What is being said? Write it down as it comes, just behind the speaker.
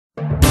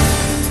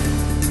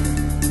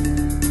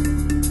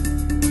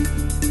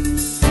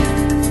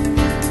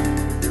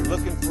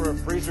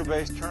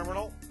freezer-based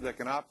terminal that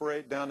can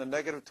operate down to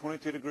negative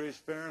 22 degrees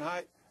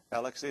Fahrenheit.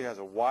 LXE has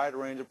a wide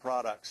range of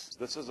products.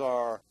 This is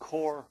our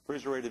core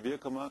freezer-rated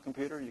vehicle mount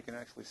computer. You can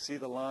actually see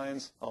the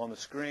lines on the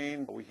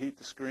screen. We heat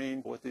the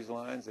screen with these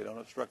lines. They don't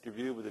obstruct your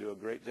view, but they do a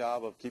great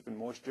job of keeping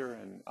moisture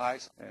and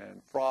ice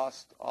and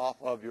frost off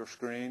of your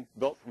screen.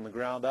 Built from the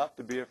ground up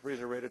to be a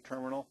freezer-rated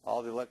terminal.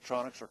 All the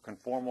electronics are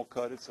conformal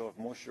coated, so if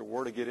moisture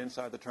were to get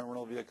inside the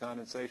terminal via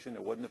condensation,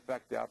 it wouldn't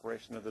affect the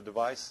operation of the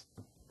device.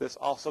 This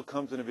also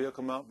comes in a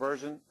vehicle mount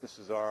version. This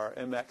is our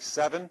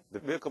MX7. The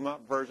vehicle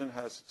mount version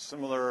has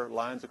similar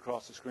lines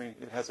across the screen.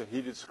 It has a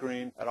heated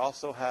screen. It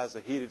also has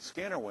a heated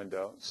scanner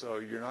window, so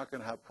you're not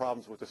going to have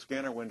problems with the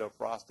scanner window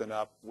frosting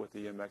up with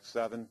the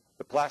MX7.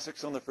 The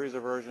plastics on the freezer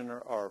version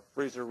are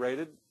freezer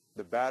rated.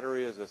 The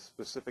battery is a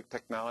specific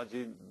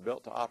technology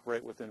built to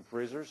operate within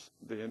freezers.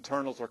 The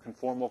internals are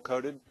conformal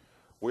coated.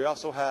 We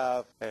also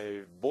have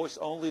a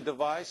voice-only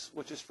device,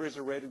 which is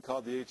freezer-rated,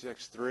 called the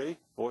HX3.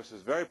 Voice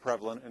is very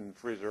prevalent in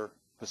freezer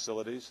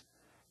facilities.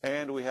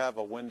 And we have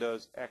a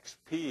Windows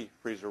XP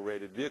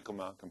freezer-rated vehicle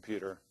mount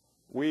computer.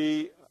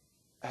 We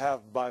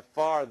have by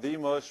far the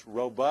most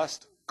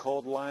robust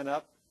cold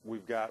lineup.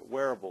 We've got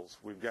wearables.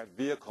 We've got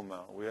vehicle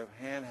mount. We have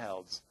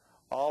handhelds.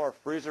 All are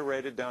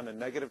freezer-rated down to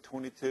negative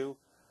 22,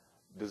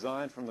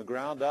 designed from the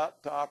ground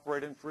up to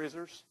operate in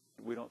freezers.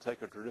 We don't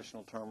take a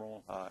traditional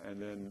terminal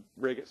and then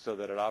rig it so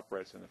that it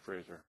operates in the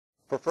freezer.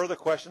 For further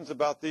questions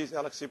about these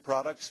LXE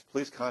products,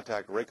 please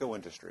contact RACO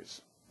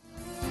Industries.